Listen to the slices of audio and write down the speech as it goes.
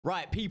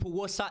Right, people,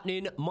 what's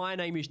happening? My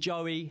name is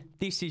Joey,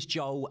 this is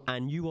Joel,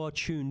 and you are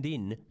tuned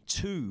in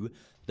to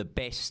the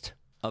best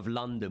of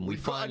London. We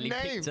finally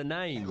picked a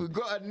name. We've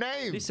got a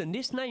name. Listen,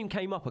 this name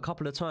came up a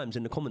couple of times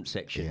in the comment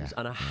sections,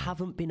 and I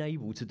haven't been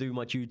able to do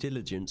my due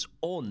diligence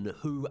on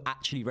who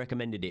actually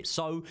recommended it.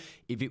 So,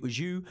 if it was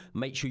you,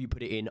 make sure you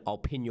put it in. I'll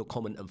pin your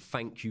comment, and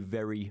thank you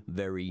very,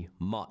 very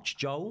much.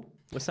 Joel,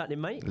 what's happening,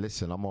 mate?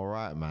 Listen, I'm all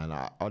right, man.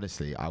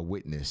 Honestly, I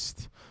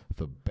witnessed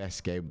the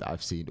best game that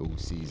I've seen all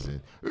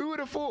season. Who would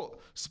have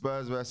thought?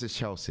 Spurs versus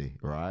Chelsea,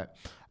 right?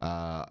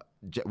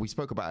 We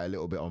spoke about it a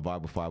little bit on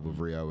Vibe 5 with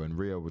Rio, and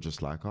Rio was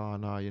just like, oh,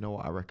 no, you know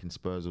what? I reckon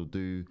Spurs will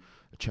do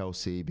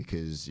Chelsea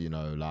because, you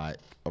know, like,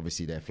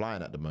 obviously they're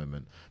flying at the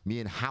moment. Me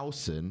and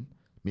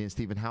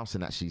Stephen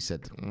Howson actually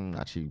said,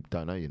 actually,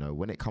 don't know, you know,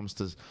 when it comes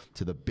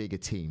to the bigger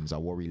teams, I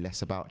worry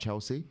less about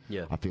Chelsea.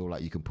 Yeah. I feel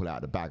like you can pull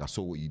out the bag. I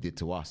saw what you did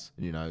to us,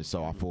 you know,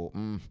 so I thought,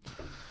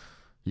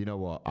 you know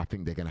what, I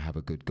think they're going to have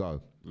a good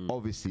go.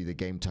 Obviously, the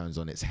game turns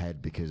on its head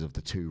because of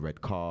the 2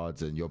 red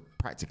cards, and you're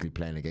practically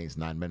playing against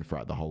 9 men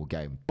throughout the whole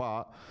game.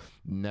 But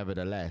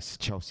nevertheless,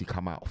 Chelsea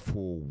come out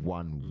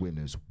 4-1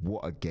 winners.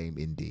 What a game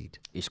indeed.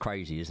 It's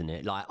crazy, isn't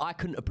it? Like, I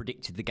couldn't have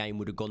predicted the game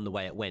would have gone the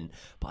way it went.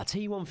 But I'll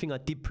tell you one thing I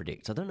did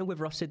predict. I don't know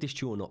whether I said this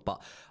to you or not,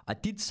 but I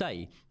did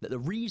say that the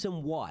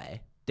reason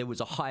why there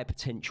was a higher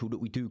potential that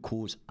we do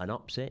cause an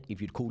upset,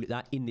 if you'd call it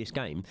that, in this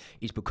game,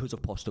 is because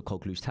of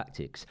Postecoglou's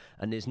tactics.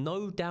 And there's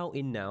no doubt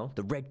in now,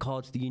 the red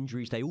cards, the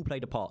injuries, they all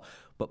played a part.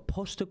 But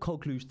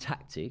Postecoglou's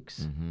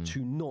tactics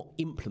to not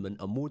implement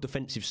a more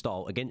defensive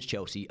style against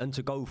Chelsea and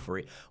to go for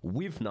it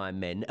with 9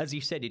 men, as he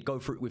said, he'd go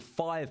for it with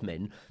 5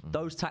 men,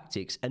 those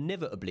tactics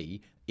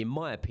inevitably, in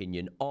my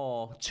opinion,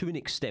 are to an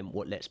extent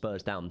what let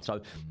Spurs down.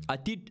 So I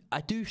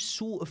do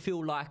sort of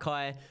feel like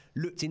I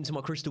looked into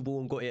my crystal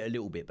ball and got it a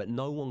little bit, but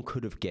no one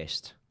could have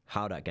guessed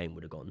how that game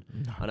would have gone.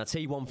 No. And I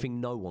tell you one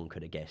thing no one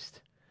could have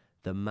guessed.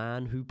 The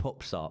man who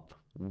pops up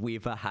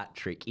with a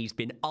hat-trick. He's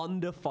been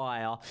under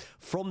fire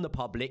from the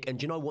public, and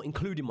do you know what,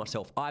 including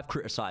myself, I've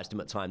criticised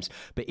him at times.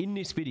 But in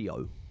this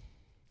video,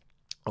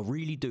 I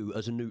really do,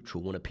 as a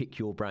neutral, want to pick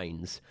your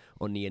brains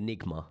on the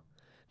enigma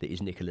that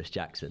is Nicolas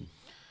Jackson.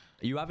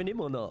 Are you having him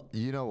or not?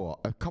 You know what?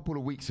 A couple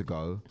of weeks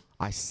ago,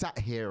 I sat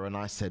here and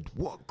I said,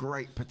 what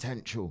great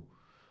potential.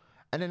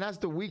 And then as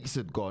the weeks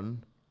had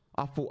gone,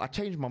 I thought, I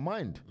changed my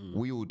mind.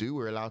 We all do.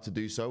 We're allowed to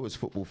do so as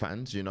football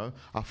fans, you know.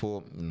 I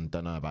thought,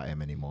 don't know about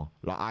him anymore.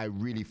 Like, I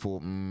really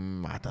thought,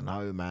 I don't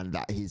know, man.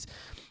 That he's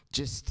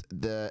just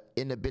the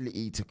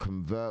inability to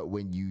convert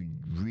when you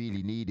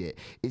really need it.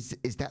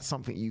 Is that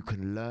something you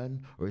can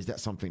learn, or is that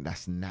something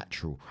that's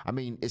natural? I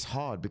mean, it's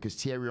hard because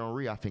Thierry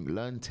Henry, I think,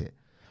 learned it.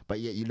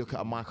 But yet you look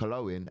at a Michael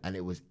Owen and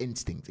it was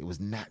instinct. It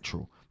was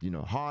natural. You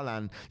know,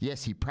 Haaland,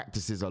 yes, he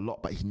practices a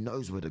lot, but he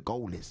knows where the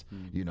goal is,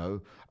 you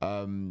know.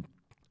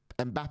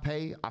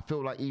 Mbappe, I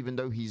feel like even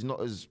though he's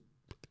not as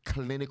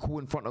clinical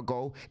in front of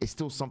goal, it's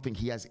still something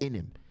he has in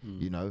him,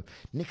 you know.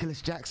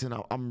 Nicolas Jackson,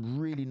 I'm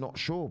really not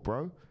sure,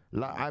 bro.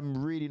 Like,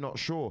 I'm really not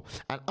sure.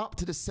 And up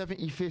to the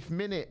 75th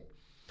minute,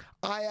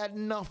 I had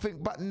nothing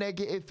but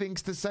negative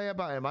things to say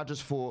about him. I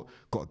just thought,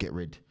 got to get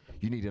rid.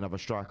 You need another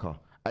striker.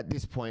 At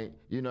this point,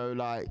 you know,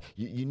 like,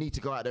 you need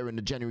to go out there in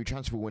the January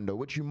transfer window,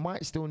 which you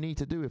might still need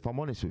to do, if I'm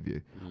honest with you.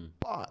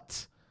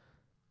 But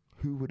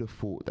who would have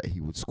thought that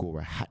he would score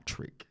a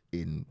hat-trick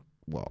in,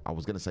 well, I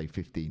was going to say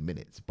 15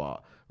 minutes,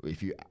 but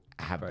if you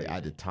have the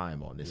added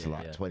time on, it's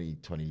 20,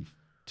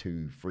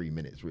 22, 3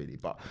 minutes, really.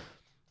 But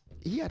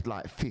he had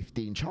like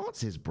 15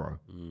 chances, bro.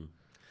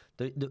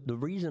 The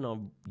reason I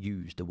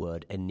used the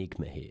word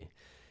enigma here,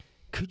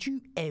 could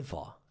you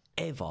ever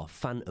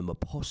phantom a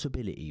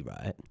possibility,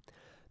 right,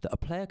 that a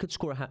player could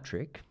score a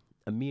hat-trick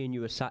and me and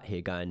you are sat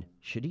here going,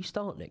 should he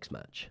start next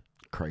match?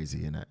 Crazy,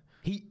 innit?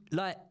 He,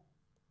 like,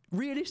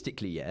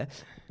 realistically, yeah,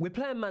 we're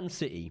playing Man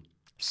City.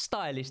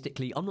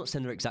 Stylistically, I'm not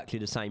saying they're exactly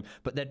the same,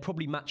 but they'd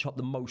probably match up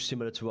the most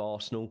similar to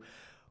Arsenal.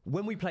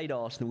 When we played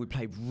Arsenal, we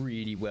played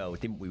really well,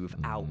 didn't we,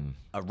 without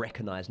a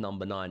recognised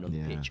number 9 on the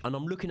pitch. And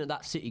I'm looking at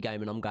that City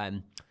game and I'm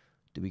going,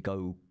 do we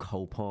go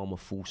Cole Palmer,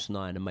 false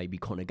 9, and maybe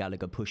Conor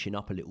Gallagher pushing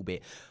up a little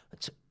bit?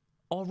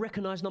 Our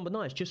recognised number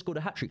 9's just scored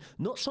a hat-trick.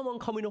 Not someone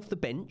coming off the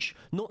bench,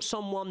 not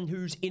someone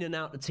who's in and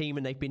out the team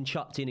and they've been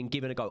chucked in and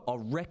given a go. Our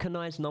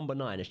recognised number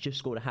 9 has just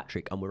scored a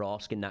hat-trick, and we're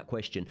asking that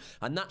question.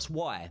 And that's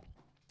why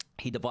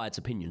he divides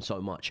opinion so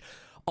much.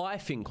 I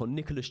think on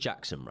Nicolas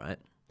Jackson, right,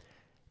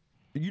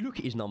 you look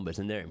at his numbers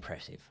and they're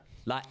impressive.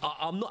 Like,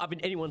 I'm not having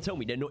anyone tell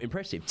me they're not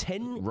impressive.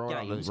 10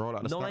 games,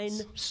 9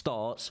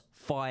 starts,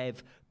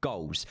 5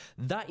 goals.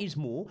 That is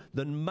more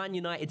than Man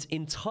United's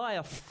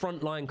entire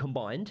front line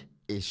combined.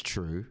 It's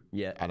true.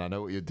 Yeah. And I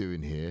know what you're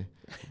doing here,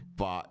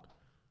 but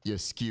you're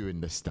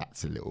skewing the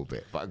stats a little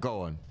bit. But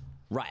go on.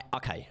 Right,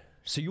 okay.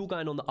 So you're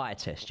going on the eye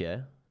test,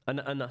 yeah?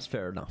 And that's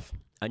fair enough.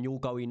 And you're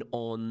going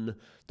on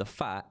the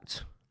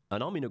fact,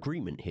 and I'm in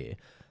agreement here,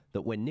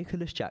 that when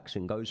Nicolas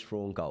Jackson goes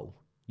for on goal,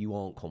 you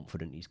aren't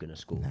confident he's going to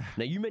score. Nah.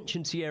 Now, you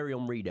mentioned Thierry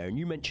Henry there, and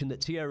you mentioned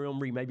that Thierry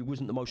Henry maybe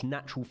wasn't the most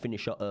natural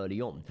finisher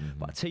early on.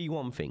 But I tell you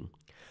one thing,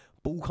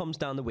 Ball comes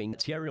down the wing.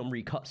 Thierry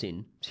Henry cuts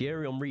in.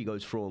 Thierry Henry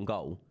goes through on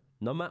goal.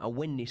 No matter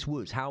when this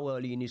was, how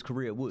early in his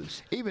career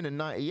was. Even in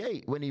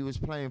 '98, when he was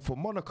playing for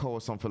Monaco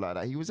or something like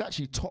that, he was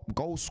actually top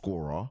goal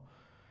scorer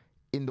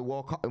in the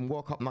World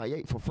Cup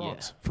 '98 for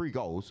France. 3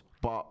 goals,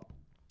 but.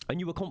 And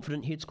you were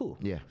confident he'd score?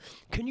 Yeah.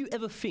 Can you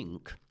ever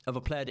think of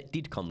a player that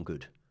did come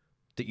good,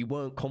 that you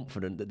weren't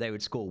confident that they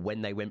would score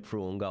when they went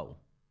through on goal?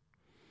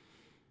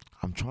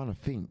 I'm trying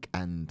to think,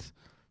 and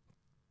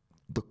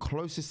the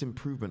closest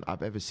improvement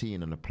I've ever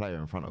seen in a player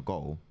in front of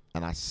goal,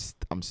 and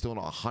I'm still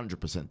not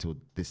 100% till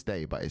this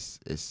day, but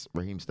it's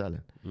Raheem Sterling.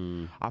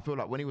 I feel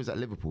like when he was at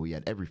Liverpool, he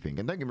had everything.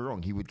 And don't get me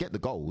wrong, he would get the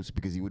goals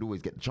because he would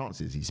always get the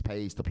chances. His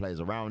pace, the players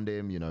around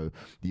him, you know,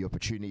 the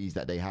opportunities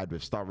that they had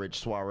with Sturridge,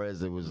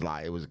 Suarez, it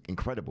was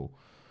incredible.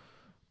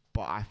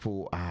 But I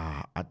thought,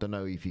 I don't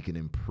know if he can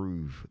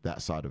improve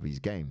that side of his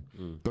game.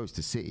 Goes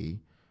to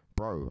City,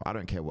 bro, I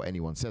don't care what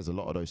anyone says. A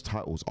lot of those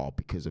titles are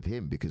because of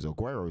him, because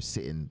Aguero's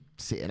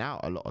sitting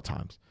out a lot of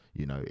times.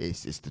 You know,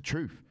 it's the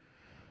truth.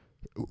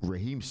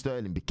 Raheem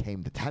Sterling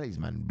became the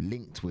talisman,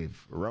 linked with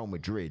Real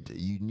Madrid.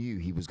 You knew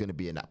he was going to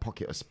be in that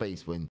pocket of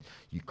space when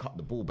you cut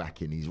the ball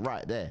back in. He's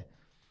right there.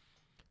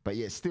 But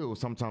yet still,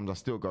 sometimes I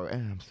still go,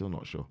 I'm still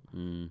not sure.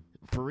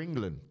 For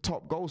England,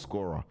 top goal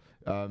scorer.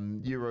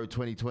 Euro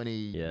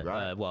 2020,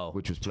 right?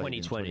 Which was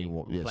played 2020.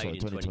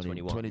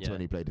 in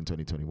 2020 played in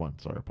 2021.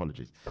 Sorry,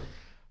 apologies.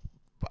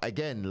 But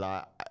again,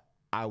 like,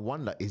 I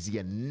wonder, is he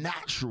a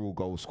natural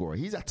goal scorer?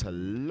 He's had to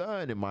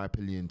learn, in my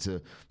opinion,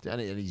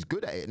 and he's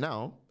good at it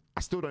now. I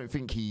still don't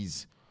think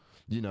he's,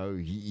 you know,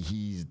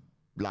 he's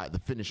like the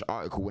finished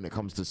article when it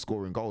comes to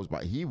scoring goals,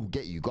 but he will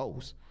get you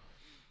goals.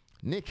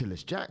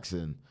 Nicolas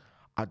Jackson,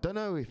 I don't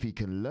know if he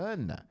can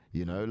learn that,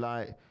 you know,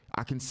 like,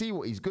 I can see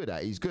what he's good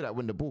at. He's good at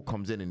when the ball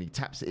comes in and he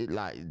taps it,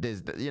 like,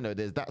 there's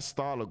that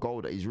style of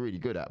goal that he's really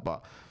good at,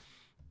 but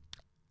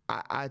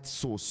I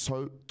saw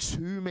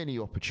too many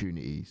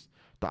opportunities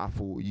that I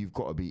thought, you've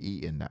got to be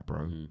eating that,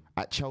 bro.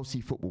 At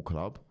Chelsea Football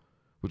Club,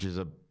 which is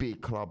a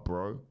big club,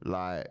 bro,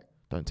 like,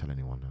 don't tell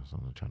anyone else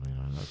on the channel, you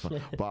know, that's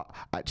fine. But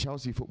at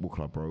Chelsea Football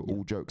Club, bro,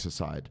 all jokes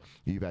aside,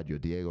 you've had your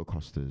Diego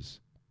Costas,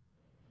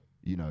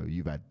 you know,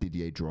 you've had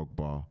Didier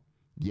Drogba.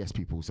 Yes,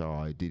 people say,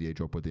 Didier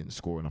Drogba didn't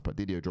score enough, but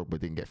Didier Drogba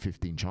didn't get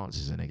 15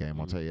 chances in a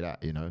game, I'll tell you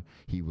that, you know.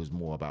 He was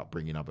more about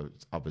bringing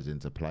others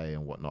into play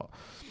and whatnot.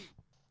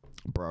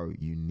 Bro,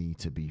 you need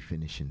to be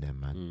finishing them,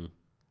 man.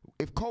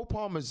 If Cole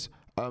Palmer's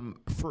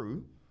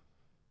through,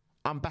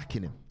 I'm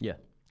backing him. Yeah.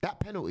 That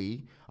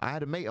penalty, I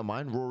had a mate of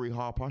mine, Rory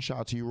Harper, shout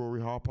out to you,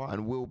 Rory Harper,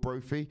 and Will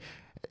Brophy.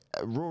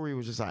 Rory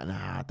was just like,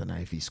 nah, I don't know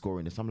if he's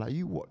scoring this. I'm like,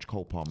 you watch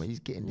Cole Palmer, he's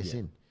getting this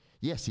in.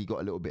 Yes, he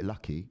got a little bit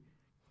lucky,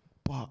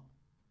 but,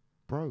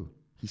 bro,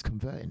 he's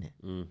converting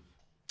it.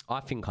 I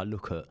think I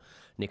look at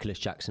Nicolas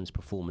Jackson's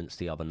performance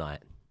the other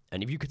night,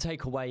 and if you could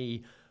take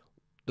away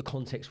the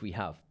context we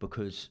have,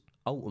 because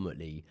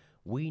ultimately,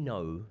 we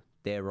know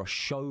there are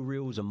show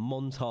reels and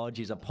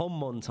montages upon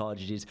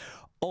montages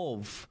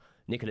of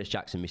Nicolas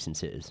Jackson missing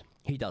sitters.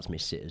 He does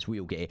miss sitters. We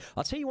all get it.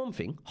 I'll tell you one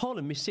thing.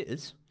 Haaland miss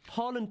sitters.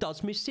 Haaland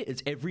does miss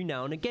sitters every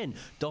now and again.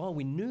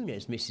 Darwin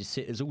Núñez misses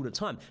sitters all the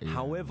time.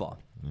 However,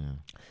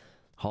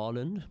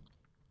 Haaland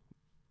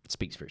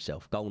speaks for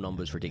itself. Goal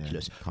numbers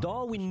ridiculous.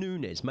 Darwin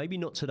Núñez, maybe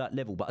not to that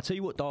level, but I'll tell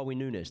you what Darwin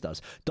Núñez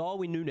does.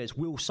 Darwin Núñez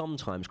will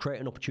sometimes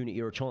create an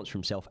opportunity or a chance for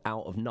himself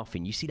out of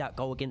nothing. You see that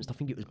goal against, I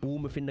think it was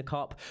Bournemouth in the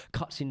Cup,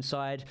 cuts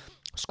inside,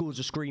 scores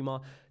a screamer.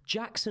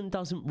 Jackson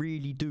doesn't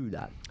really do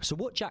that. So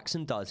what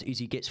Jackson does is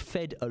he gets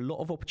fed a lot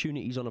of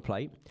opportunities on a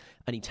plate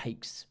and he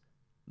takes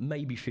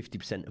maybe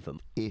 50% of them.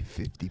 If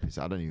 50%,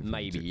 I don't even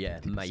maybe,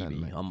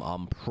 maybe.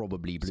 I'm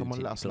probably blue tick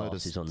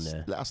glasses on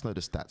there. Let us know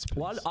the stats, please.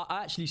 Well,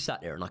 I actually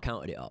sat there and I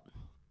counted it up.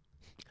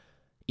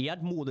 He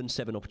had more than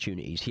 7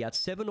 opportunities. He had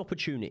 7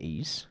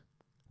 opportunities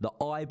that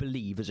I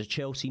believe, as a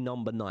Chelsea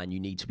number 9, you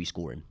need to be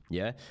scoring.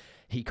 Yeah,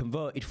 he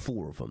converted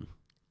 4 of them.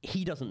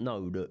 He doesn't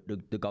know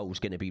that the goal's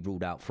going to be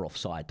ruled out for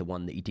offside, the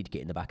one that he did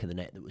get in the back of the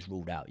net that was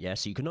ruled out, yeah?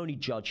 So you can only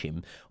judge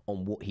him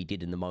on what he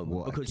did in the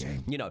moment. Because,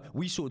 you know,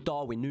 we saw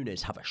Darwin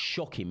Núñez have a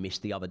shocking miss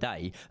the other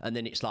day, and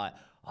then it's like,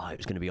 it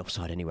was going to be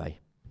offside anyway.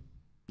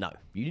 No,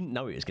 you didn't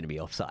know it was going to be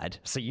offside,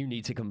 so you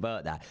need to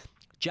convert that.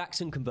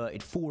 Jackson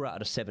converted 4 out of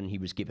the 7 he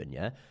was given,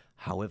 yeah?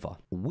 However,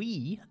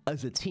 we,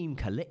 as a team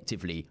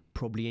collectively,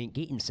 probably ain't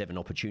getting 7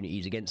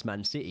 opportunities against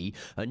Man City,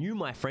 and you,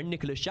 my friend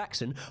Nicolas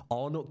Jackson,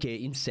 are not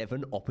getting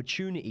 7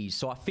 opportunities.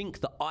 So I think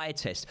the eye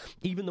test,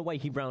 even the way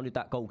he rounded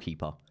that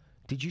goalkeeper,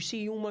 did you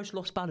see he almost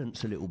lost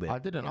balance a little bit? I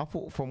didn't. I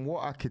thought from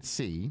what I could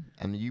see,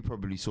 and you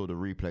probably saw the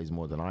replays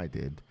more than I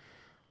did,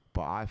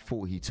 but I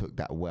thought he took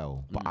that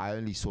well. But I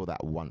only saw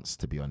that once,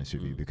 to be honest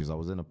with you, because I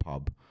was in a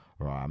pub.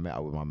 Right, I met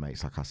up with my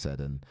mates, like I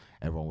said, and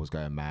everyone was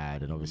going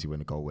mad. And obviously, when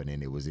the goal went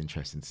in, it was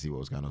interesting to see what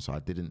was going on. So I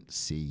didn't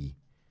see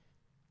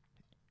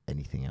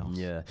anything else.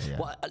 Yeah.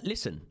 Well,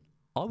 listen,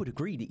 I would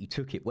agree that he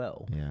took it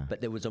well. Yeah.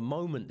 But there was a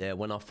moment there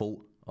when I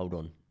thought, hold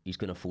on, he's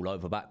going to fall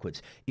over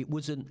backwards. It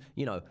wasn't,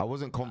 you know. I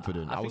wasn't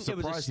confident. I was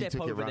think there was a step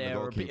over there,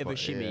 or a bit of a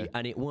shimmy,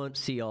 and it weren't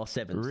CR7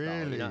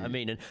 style. You know what I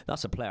mean? And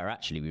that's a player,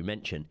 actually, we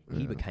mentioned.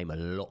 He became a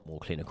lot more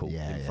clinical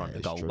in front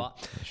of goal. True.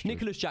 But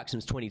Nicolas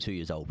Jackson's 22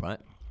 years old, right?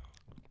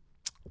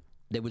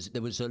 There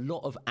was a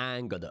lot of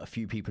anger that a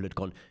few people had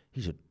gone,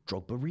 he's a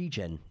Drogba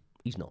regen.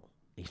 He's not.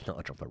 He's not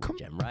a Drogba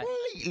regen, right?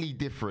 Completely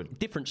different.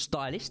 Different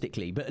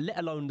stylistically, but let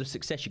alone the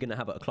success you're going to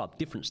have at a club.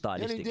 Different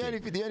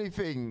stylistically. The only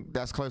thing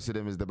that's close to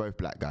them is they're both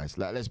black guys.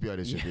 Like, let's be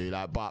honest with you.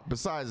 Like, but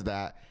besides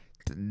that,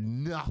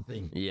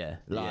 nothing. Yeah,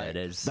 like,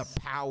 there's the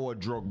power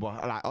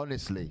Drogba. Like,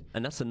 honestly,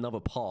 and that's another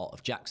part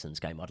of Jackson's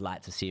game I'd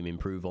like to see him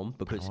improve on,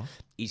 because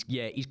he's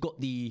got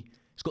the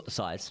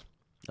size,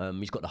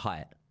 he's got the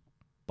height.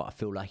 But I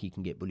feel like he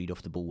can get bullied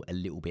off the ball a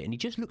little bit. And he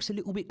just looks a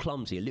little bit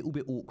clumsy, a little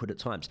bit awkward at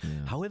times.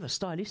 Yeah. However,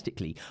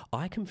 stylistically,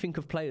 I can think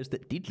of players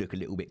that did look a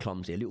little bit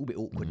clumsy, a little bit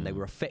awkward, and they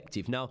were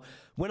effective. Now,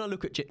 when I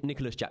look at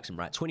Nicolas Jackson,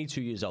 right,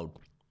 22 years old,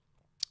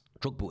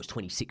 Drogba was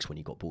 26 when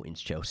he got brought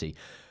into Chelsea.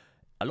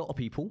 A lot of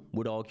people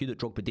would argue that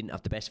Drogba didn't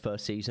have the best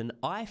first season.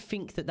 I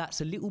think that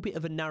that's a little bit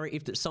of a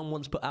narrative that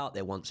someone's put out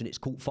there once, and it's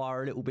caught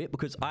fire a little bit,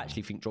 because I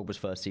actually think Drogba's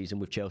first season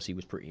with Chelsea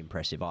was pretty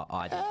impressive.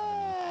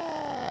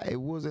 It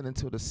wasn't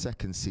until the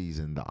second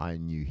season that I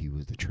knew he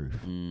was the truth.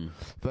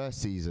 First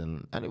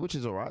season, which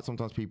is all right.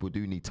 Sometimes people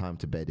do need time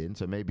to bed in.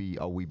 So maybe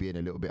are we being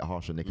a little bit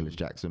harsh on Nicolas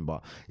Jackson?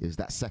 But it was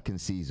that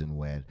second season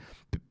where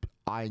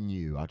I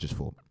just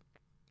thought,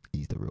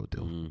 he's the real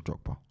deal,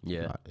 Drogba.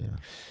 Yeah. Right, yeah.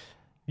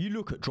 You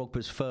look at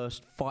Drogba's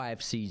first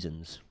 5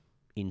 seasons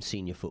in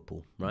senior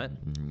football, right?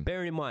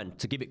 Bearing in mind,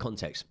 to give it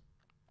context,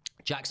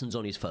 Jackson's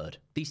on his 3rd.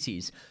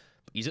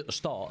 He's at the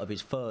start of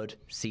his 3rd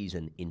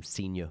season in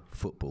senior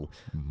football.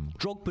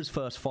 Drogba's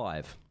first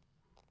 5,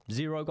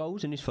 0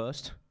 goals in his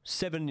first,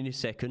 7 in his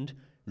second,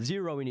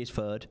 0 in his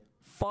 3rd,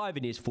 5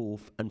 in his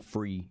 4th, and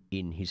 3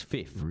 in his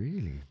 5th.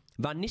 Really?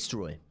 Van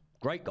Nistelrooy,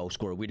 great goal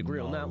scorer. We'd agree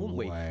on that, wouldn't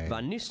we?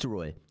 Van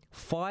Nistelrooy,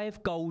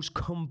 5 goals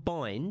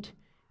combined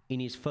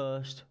in his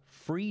first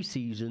 3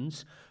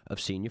 seasons of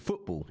senior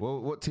football. Well,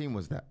 what team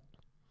was that?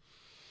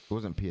 It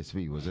wasn't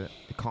PSV, was it?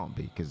 It can't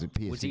be, because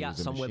PSV was he at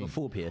somewhere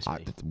before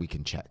PSV? We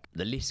can check.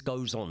 The list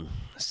goes on.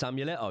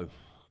 Samuel Eto'o.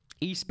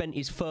 He spent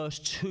his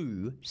first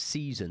 2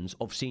 seasons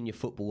of senior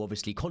football,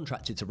 obviously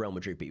contracted to Real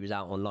Madrid, but he was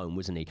out on loan,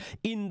 wasn't he?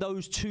 In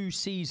those 2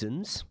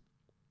 seasons,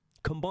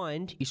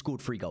 combined, he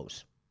scored 3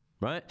 goals.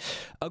 Right?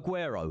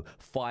 Aguero,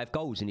 5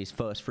 goals in his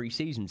first 3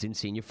 seasons in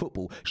senior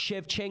football.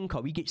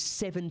 Shevchenko, he gets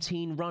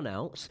 17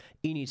 run-outs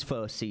in his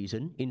first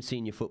season in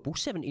senior football.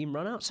 17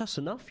 run-outs, that's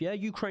enough, yeah?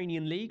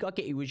 Ukrainian league, I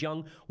get he was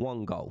young,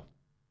 1 goal.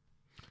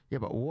 Yeah,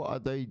 but what are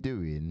they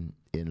doing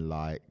in,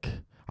 like,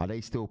 are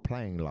they still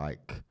playing,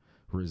 like,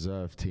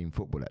 reserve team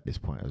football at this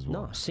point as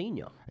well? No,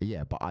 senior.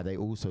 Yeah, but are they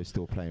also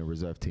still playing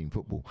reserve team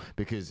football?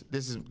 Because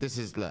this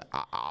is look,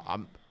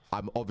 I'm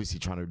obviously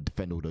trying to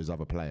defend all those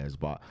other players,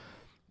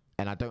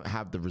 and I don't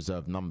have the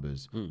reserve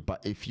numbers,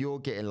 but if you're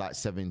getting like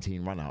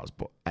 17 runouts,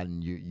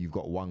 and you've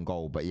got 1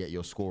 goal, but yet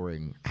you're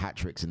scoring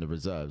hat-tricks in the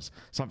reserves,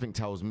 something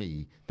tells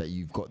me that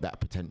you've got that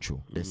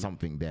potential. There's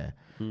something there.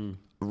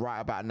 Right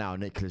about now,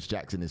 Nicolas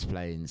Jackson is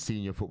playing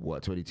senior football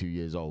at 22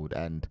 years old,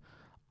 and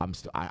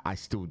I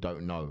still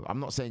don't know. I'm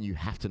not saying you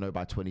have to know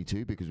by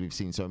 22, because we've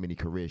seen so many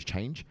careers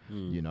change,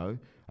 you know.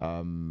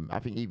 I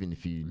think even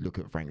if you look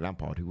at Frank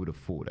Lampard, who would have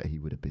thought that he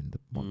would have been the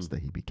monster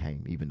he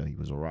became, even though he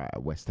was all right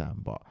at West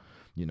Ham. But,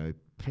 you know,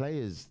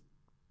 players,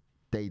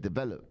 they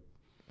develop.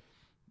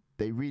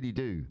 They really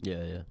do.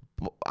 Yeah.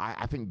 But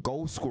I think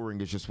goal scoring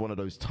is just one of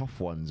those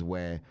tough ones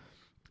where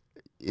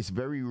it's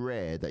very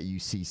rare that you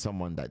see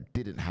someone that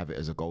didn't have it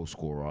as a goal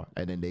scorer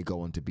and then they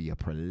go on to be a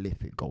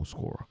prolific goal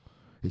scorer.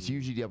 It's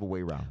usually the other way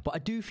around. But I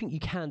do think you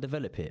can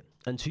develop it.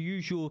 And to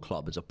use your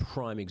club as a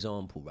prime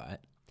example, right?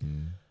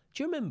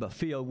 Do you remember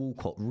Theo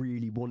Walcott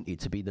really wanted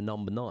to be the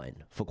number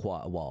 9 for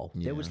quite a while?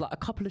 Yeah. There was like a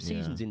couple of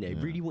seasons in there. He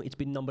really wanted to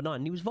be number 9.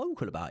 And he was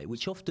vocal about it,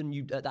 which often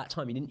at that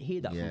time you didn't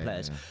hear that from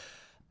players.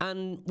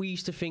 And we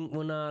used to think,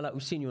 well, nah, like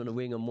we've seen you on the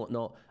wing and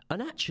whatnot.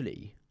 And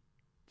actually,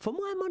 for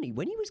my money,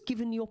 when he was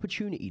given the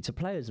opportunity to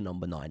play as a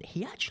number 9,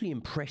 he actually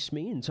impressed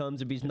me in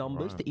terms of his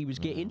numbers that he was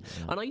getting.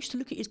 And I used to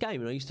look at his game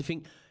and I used to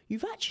think,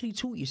 you've actually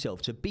taught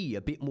yourself to be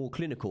a bit more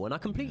clinical. And I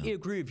completely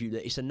agree with you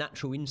that it's a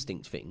natural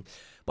instinct thing.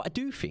 But I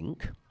do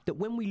think that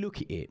when we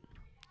look at it,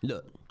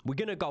 look, we're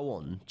going to go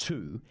on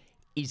to,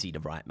 is he the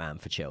right man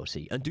for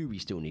Chelsea? And do we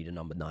still need a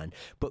number 9?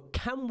 But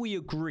can we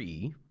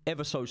agree,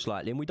 ever so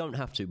slightly, and we don't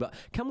have to, but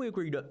can we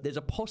agree that there's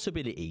a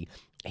possibility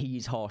he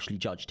is harshly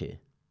judged here?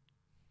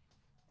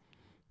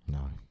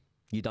 No.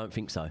 You don't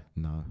think so?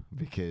 No,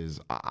 because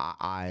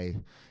I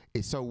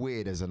it's so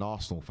weird as an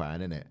Arsenal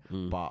fan, isn't it?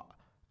 But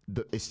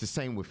it's the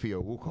same with Theo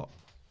Walcott.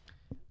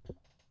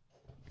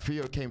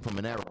 Theo came from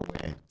an era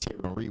where Thierry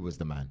Henry was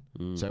the man.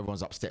 So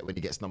everyone's upset when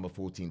he gets number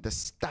 14. The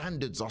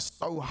standards are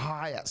so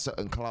high at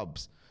certain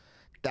clubs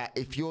that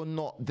if you're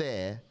not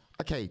there,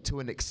 okay, to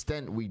an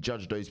extent we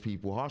judge those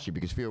people harshly,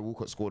 because Theo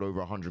Walcott scored over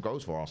 100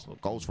 goals for Arsenal,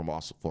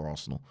 for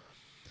Arsenal.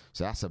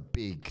 So that's a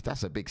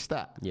big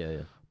stat.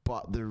 Yeah.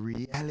 But the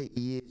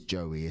reality is,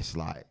 Joey, it's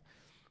like,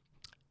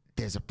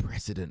 there's a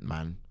precedent,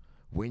 man.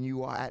 When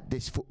you are at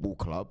this football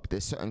club,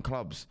 there's certain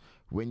clubs.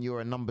 When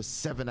you're a number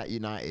 7 at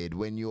United,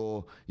 when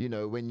you're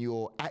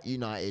at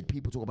United,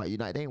 people talk about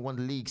United. They ain't won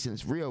the league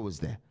since Rio was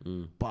there.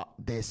 But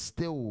there's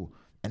still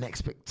an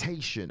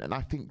expectation, and I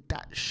think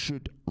that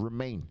should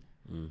remain.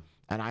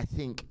 And I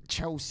think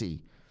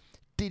Chelsea,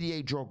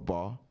 Didier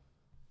Drogba,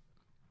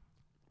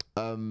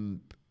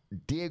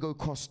 Diego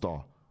Costa,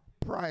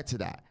 prior to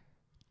that,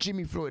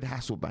 Jimmy Floyd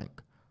Hasselbank,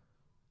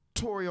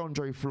 Torre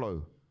Andre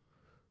Flo,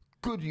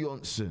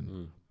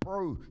 Gudjonsson,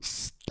 bro,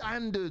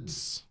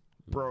 standards,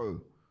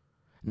 bro.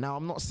 Now,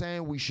 I'm not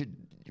saying we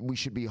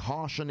should be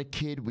harsh on the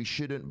kid. We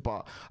shouldn't.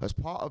 But as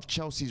part of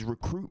Chelsea's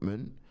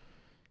recruitment,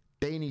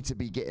 they need to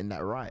be getting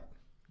that right.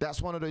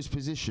 That's one of those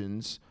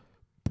positions,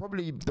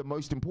 probably the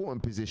most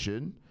important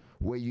position,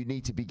 where you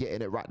need to be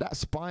getting it right. That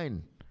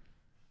spine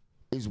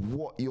is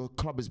what your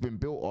club has been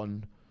built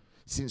on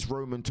since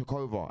Roman took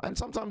over, and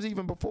sometimes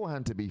even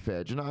beforehand, to be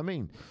fair. Do you know what I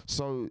mean?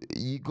 So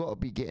you got to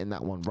be getting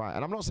that one right.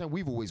 And I'm not saying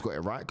we've always got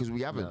it right, because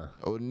we haven't,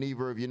 or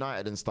neither of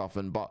United and stuff.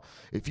 But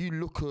if you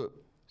look at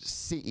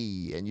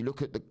City and you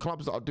look at the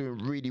clubs that are doing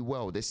really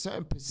well, there's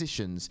certain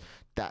positions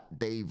that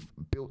they've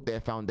built their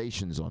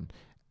foundations on,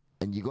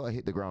 and you got to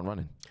hit the ground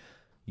running.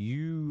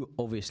 You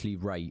obviously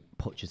rate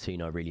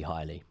Pochettino really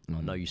highly.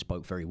 I know you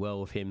spoke very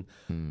well of him,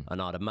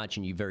 and I'd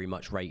imagine you very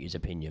much rate his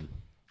opinion.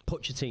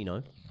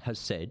 Pochettino has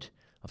said,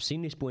 I've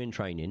seen this boy in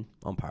training.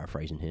 I'm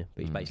paraphrasing here,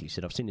 but he's basically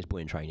said, I've seen this boy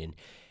in training.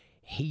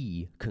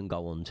 He can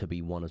go on to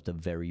be one of the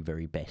very,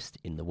 very best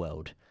in the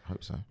world. I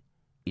hope so.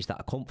 Is that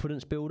a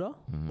confidence builder,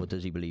 or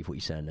does he believe what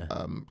he's saying there?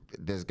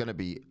 There's going to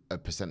be a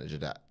percentage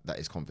of that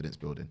is confidence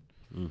building.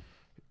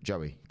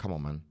 Joey, come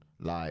on, man.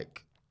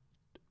 Like,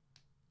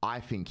 I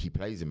think he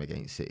plays him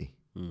against City.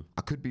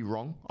 I could be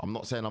wrong. I'm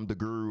not saying I'm the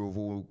guru of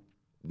all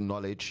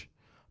knowledge,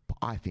 but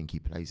I think he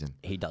plays him.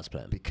 He does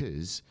play him.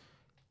 Because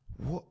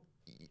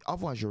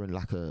otherwise you're in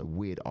like a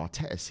weird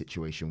Arteta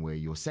situation where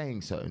you're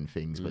saying certain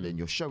things, but then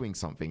you're showing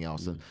something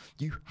else, and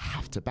you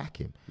have to back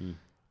him.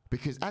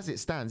 Because as it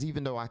stands,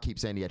 even though I keep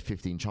saying he had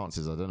 15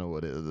 chances, I don't know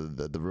what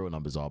the real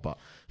numbers are, but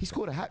he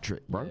scored a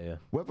hat-trick, bro. Yeah.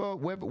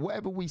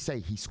 Whatever we say,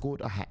 he scored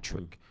a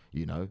hat-trick,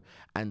 you know?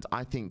 And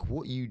I think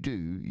what you do,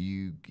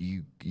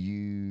 you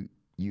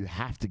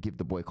have to give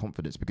the boy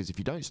confidence, because if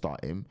you don't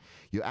start him,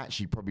 you're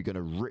actually probably going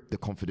to rip the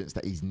confidence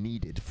that he's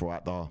needed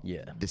throughout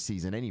the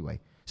season anyway.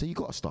 So you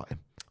got to start him.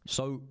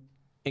 So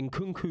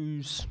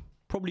Nkunku's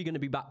probably going to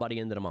be back by the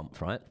end of the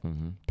month, right?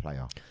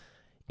 Player.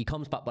 He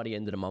comes back by the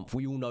end of the month.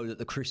 We all know that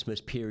the Christmas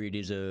period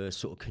is a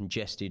sort of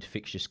congested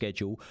fixture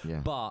schedule.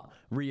 But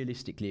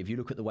realistically, if you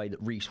look at the way that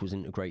Reece was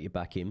integrated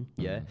back in,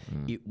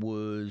 it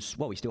was,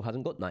 well, he still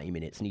hasn't got 90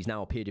 minutes, and he's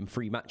now appeared in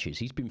 3 matches.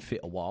 He's been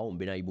fit a while and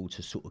been able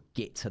to sort of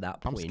get to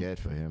that point. I'm scared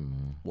for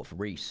him. What, for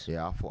Reece?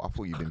 Yeah, I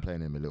thought you've been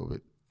playing him a little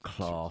bit.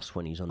 Class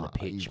when he's on the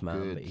pitch, man.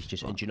 Good. But he's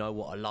just, and do you know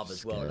what I love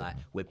as well? Like,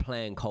 we're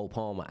playing Cole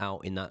Palmer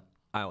out in that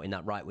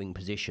right wing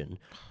position,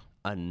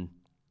 and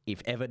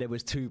if ever there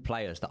was 2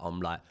 players that I'm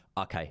like,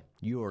 okay,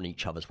 you're on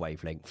each other's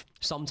wavelength.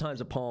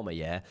 Sometimes a Palmer,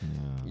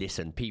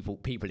 listen, people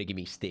are giving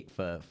me stick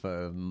for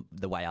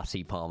the way I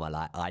see Palmer.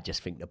 Like, I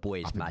just think the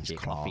boy is magic.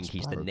 Class, I think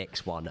he's the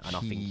next one, and I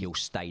think he'll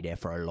stay there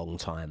for a long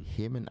time.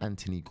 Him and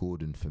Anthony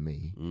Gordon, for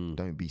me,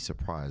 don't be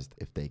surprised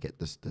if they get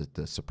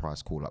the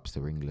surprise call-ups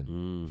to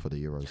England for the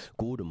Euros.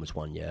 Gordon was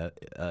one,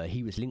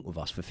 he was linked with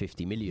us for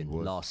 50 million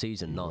last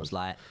season, and I was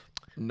like,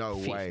 no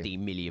 50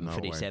 million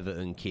for this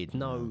Everton kid,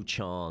 no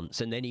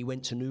chance. And then he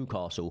went to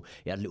Newcastle.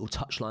 He had a little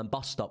touchline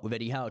bust up with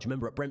Eddie Howe. Do you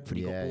remember at Brentford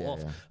he got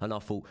bought off? And I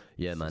thought,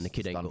 man, the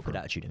kid ain't got good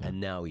attitude. And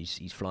now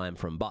he's flying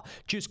from. But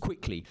just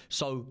quickly,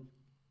 so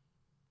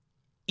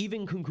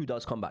even Nkunku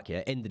does come back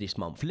here end of this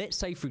month. Let's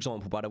say, for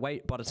example, by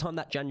the time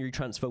that January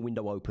transfer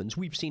window opens,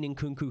 we've seen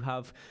Nkunku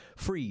have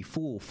 3,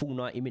 4 full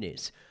 90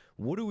 minutes.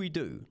 What do we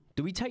do?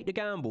 Do we take the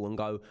gamble and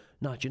go,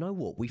 no, do you know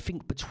what? We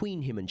think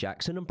between him and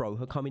Jackson and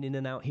Broha coming in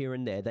and out here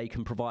and there, they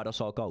can provide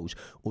us our goals.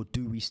 Or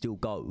do we still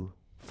go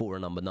for a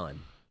number 9?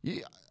 Yeah,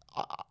 you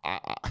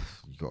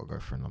got to go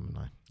for a number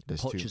 9.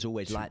 Poch has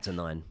always liked a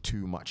 9.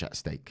 Too much at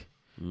stake,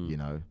 you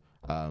know.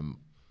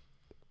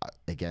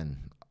 Again,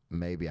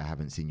 maybe I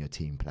haven't seen your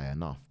team play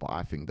enough, but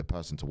I think the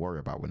person to worry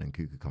about when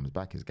Nkunku comes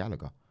back is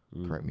Gallagher.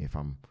 Correct me if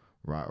I'm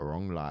right or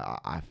wrong. Like,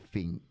 I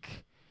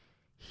think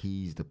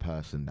he's the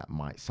person that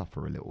might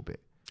suffer a little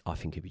bit. I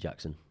think it'd be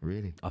Jackson.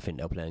 Really? I think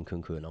they'll play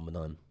Nkunku at number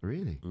 9.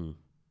 Really?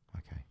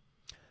 Okay.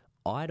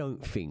 I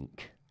don't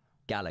think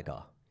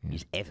Gallagher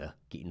is ever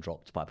getting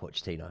dropped by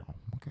Pochettino. Oh,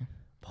 okay.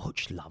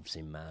 Poch loves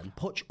him, man.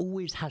 Poch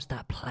always has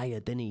that player,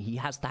 doesn't he? He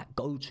has that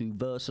go-to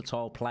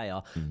versatile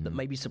player that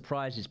maybe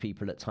surprises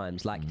people at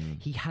times. Like,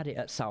 he had it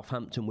at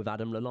Southampton with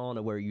Adam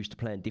Lallana, where he used to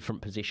play in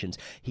different positions.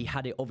 He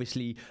had it,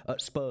 obviously,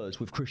 at Spurs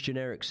with Christian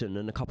Eriksen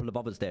and a couple of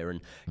others there. And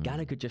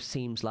Gallagher just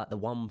seems like the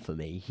one for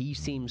me. He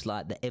seems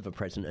like the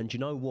ever-present. And do you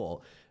know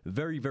what?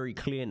 Very, very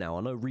clear now.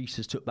 I know Reece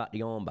has took back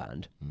the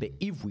armband, but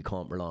if we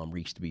can't rely on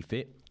Reece to be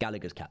fit,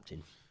 Gallagher's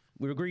captain.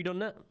 We're agreed on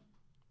that?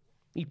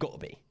 He's got to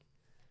be.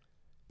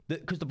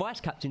 Because the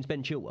vice-captain's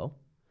Ben Chilwell.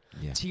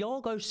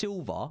 Thiago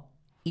Silva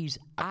is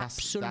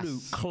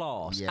absolute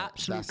class. Yeah,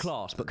 absolute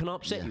class. But can I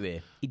upset you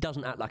here? He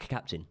doesn't act like a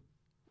captain.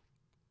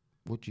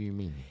 What do you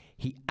mean?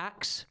 He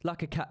acts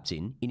like a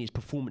captain in his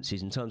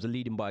performances in terms of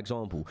leading by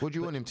example. What do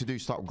you want him to do?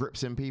 Start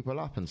gripsing people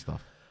up and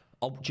stuff?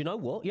 Oh, do you know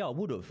what? Yeah, I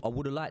would have. I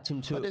would have liked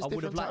him to. I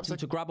would have liked him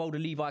to grab hold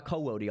of Levi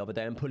Colwell the other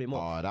day and pull him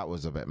off. Oh, that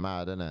was a bit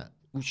mad, isn't it?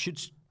 We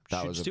should.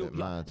 That was still, a bit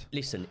mad.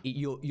 Listen,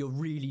 you're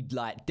really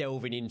like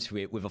delving into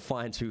it with a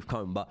fine tooth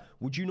comb. But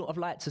would you not have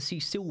liked to see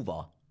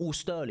Silva or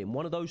Sterling,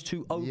 one of those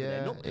two over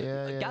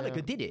there?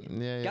 Gallagher did it.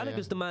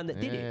 Gallagher's the man that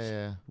did it.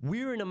 Yeah.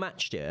 We're in a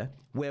match there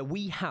where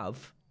we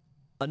have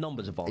a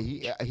numbers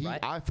advantage. Right?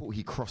 I thought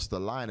he crossed the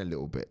line a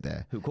little bit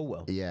there. Who,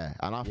 Colwell? Yeah,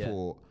 and I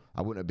thought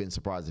I wouldn't have been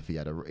surprised if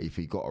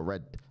he got a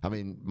red. I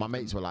mean, my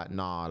mates were like,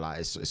 "Nah, like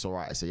it's all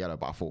right, it's a yellow."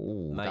 But I thought,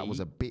 "Oh, that was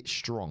a bit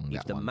strong."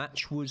 If the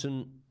match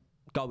wasn't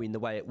going the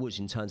way it was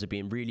in terms of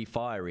being really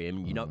fiery,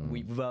 and you know,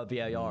 we've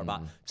VAR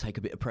about take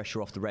a bit of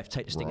pressure off the ref,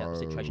 take the sting out of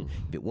the situation.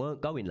 If it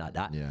weren't going like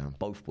that,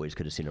 both boys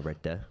could have seen a red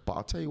there. But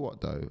I'll tell you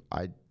what, though,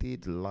 I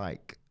did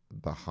like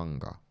the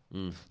hunger.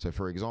 So,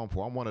 for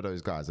example, I'm one of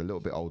those guys, a little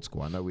bit old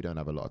school. I know we don't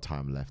have a lot of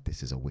time left.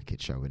 This is a wicked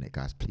show, innit,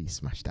 guys? Please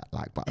smash that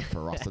like button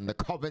for us in the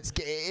comments.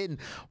 Get it in.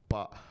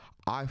 But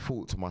I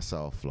thought to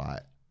myself,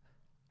 like,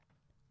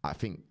 I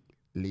think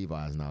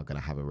Levi is now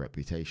going to have a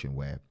reputation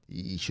where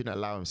he shouldn't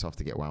allow himself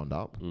to get wound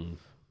up.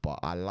 But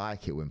I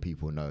like it when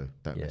people know,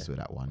 don't mess with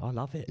that one. I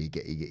love it. He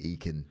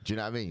can. Do you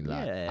know what I mean?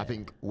 Like, I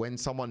think when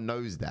someone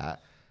knows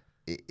that,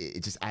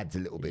 it just adds a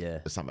little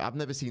bit of something. I've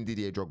never seen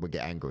Didier Drogba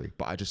get angry,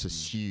 but I just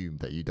assume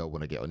that you don't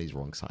want to get on his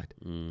wrong side.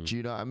 Do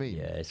you know what I mean?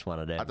 Yeah, it's one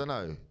of them. I don't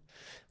know.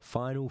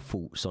 Final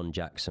thoughts on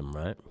Jackson,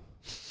 right?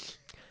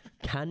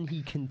 Can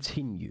he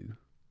continue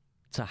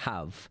to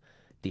have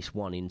this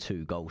 1 in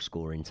 2 goal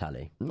scoring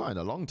tally? Not in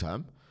the long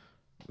term.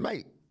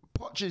 Mate,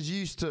 Poch's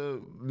used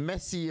to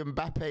Messi,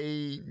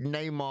 Mbappe,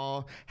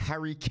 Neymar,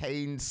 Harry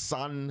Kane,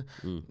 Son.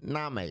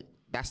 Nah, mate,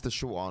 that's the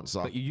short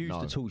answer. But you use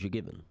the tools you're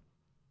given.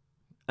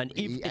 And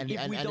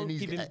if we don't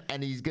give him...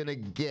 And he's going to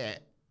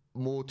get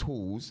more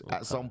tools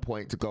at some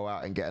point to go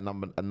out and get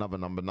another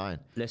number 9.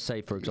 Let's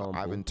say, for example...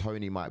 Ivan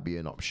Toney might be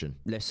an option.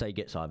 Let's say he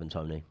gets Ivan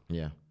Toney.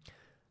 Yeah.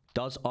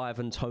 Does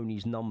Ivan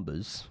Toney's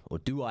numbers, or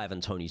do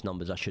Ivan Toney's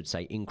numbers, I should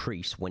say,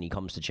 increase when he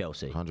comes to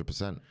Chelsea?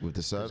 100% with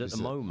the service. At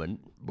the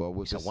moment,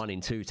 it's a 1 in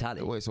 2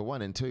 tally. Well, it's a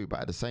 1 in 2, but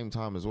at the same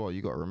time as well,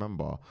 you got to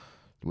remember,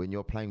 when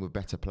you're playing with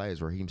better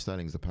players, Raheem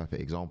Sterling's the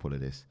perfect example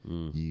of this.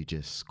 You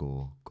just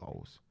score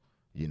goals.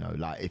 You know,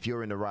 like if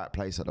you're in the right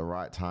place at the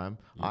right time,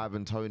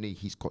 Ivan Toney,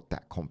 he's got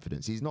that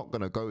confidence. He's not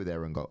going to go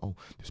there and go, oh,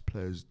 this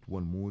player's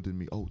won more than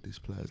me. Oh, this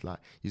player's like,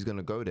 he's going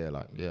to go there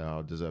like, yeah,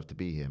 I deserve to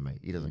be here, mate.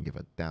 He doesn't give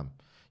a damn.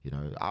 You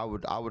know, I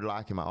would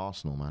like him at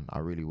Arsenal, man. I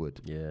really would.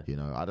 Yeah. You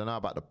know, I don't know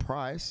about the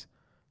price,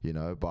 you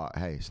know, but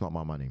hey, it's not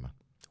my money, man.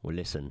 Well,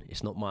 listen,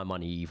 it's not my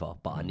money either,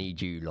 but I need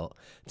you lot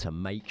to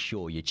make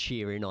sure you're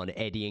cheering on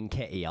Eddie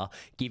Nketiah.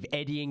 Give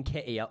Eddie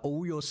Nketiah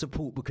all your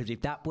support, because if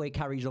that boy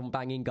carries on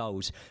banging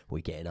goals,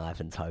 we're getting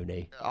Ivan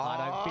Toney.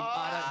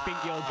 I don't think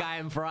you're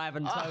going for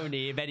Ivan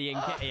Toney if Eddie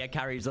Nketiah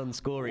carries on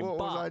scoring. What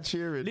was I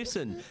cheering?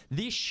 Listen,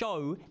 this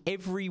show,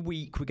 every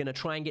week, we're going to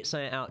try and get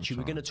something out to you.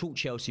 We're going to talk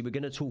Chelsea, we're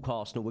going to talk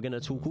Arsenal, we're going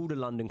to talk all the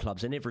London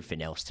clubs and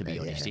everything else, to be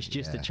honest. It's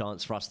just a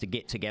chance for us to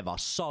get together.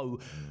 So...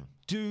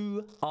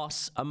 do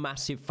us a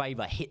massive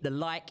favour. Hit the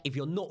like. If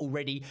you're not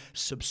already,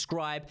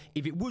 subscribe.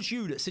 If it was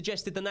you that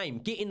suggested the name,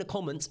 get in the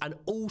comments. And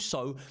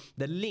also,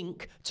 the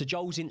link to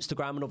Joel's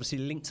Instagram and obviously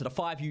the link to the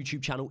 5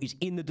 YouTube channel is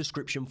in the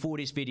description for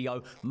this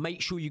video.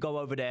 Make sure you go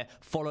over there,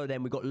 follow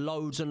them. We've got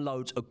loads and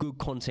loads of good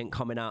content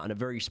coming out and a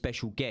very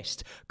special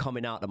guest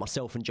coming out that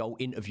myself and Joel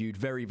interviewed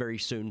very, very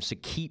soon. So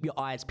keep your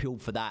eyes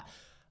peeled for that.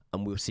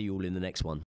 And we'll see you all in the next one.